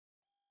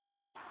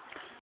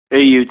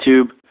Hey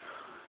YouTube,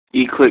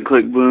 click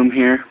boom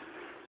here.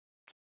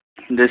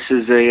 This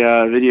is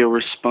a video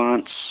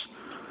response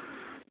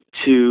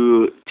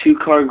to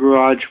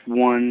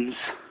 2kargarage1's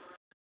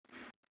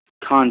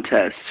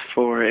contest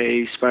for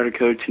a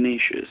Spyderco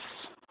Tenacious.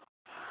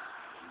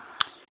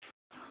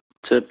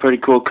 It's a pretty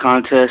cool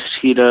contest.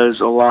 He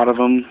does a lot of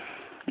them,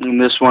 and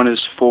this one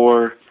is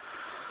for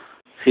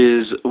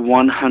his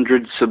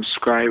 100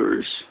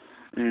 subscribers.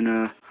 And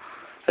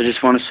I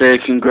just want to say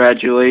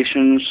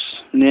congratulations,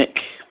 Nick.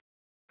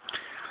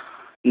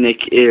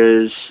 Nick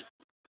is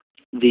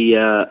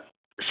the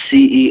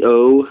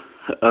CEO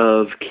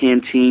of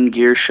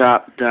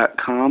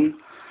CanteenGearShop.com.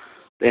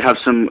 They have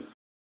some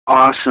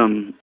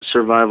awesome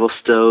survival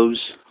stoves,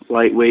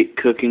 lightweight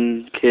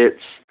cooking kits,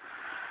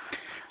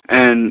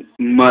 and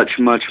much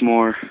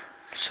more.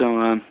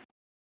 So,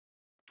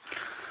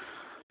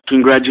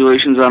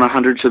 congratulations on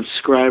 100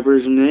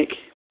 subscribers, Nick.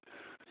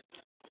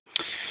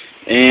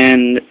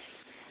 And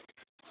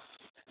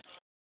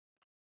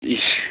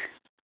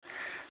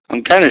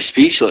I'm kind of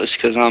speechless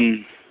because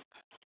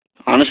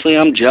honestly,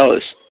 I'm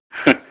jealous.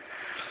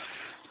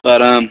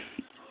 But,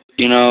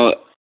 you know,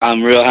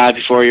 I'm real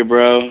happy for you,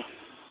 bro.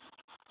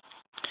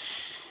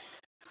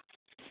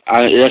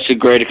 That's a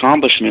great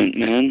accomplishment,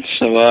 man.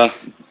 So,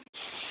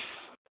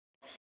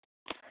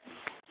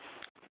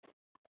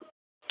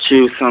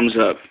 2 thumbs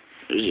up.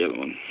 There's the other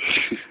one.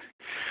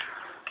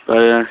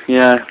 But,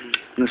 yeah,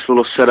 this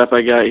little setup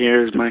I got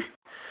here is my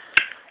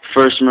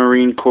first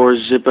Marine Corps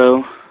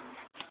Zippo.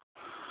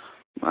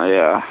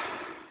 My,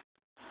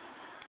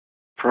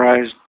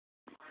 prized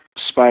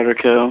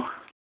Spyderco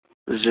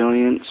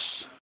Resilience.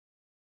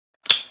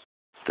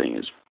 Thing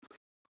is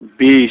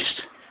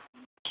beast.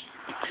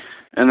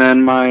 And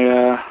then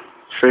my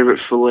favorite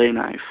fillet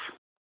knife.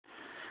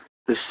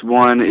 This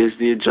one is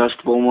the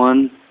adjustable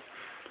one.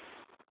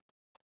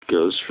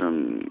 Goes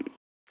from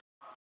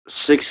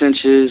 6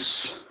 inches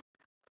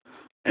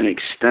and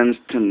extends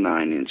to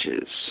 9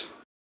 inches.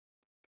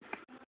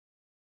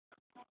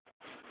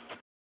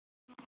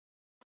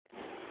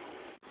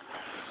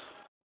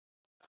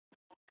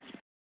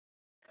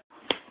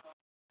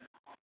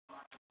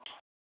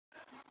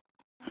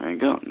 There you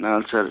go. Now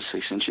it's at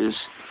 6 inches.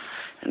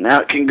 And now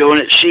it can go in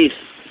its sheath.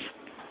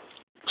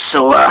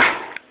 So,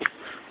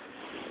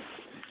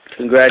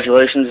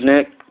 congratulations,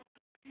 Nick,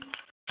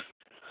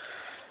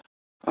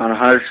 on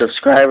 100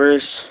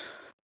 subscribers.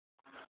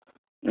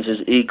 This is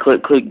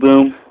click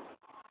boom,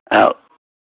 out.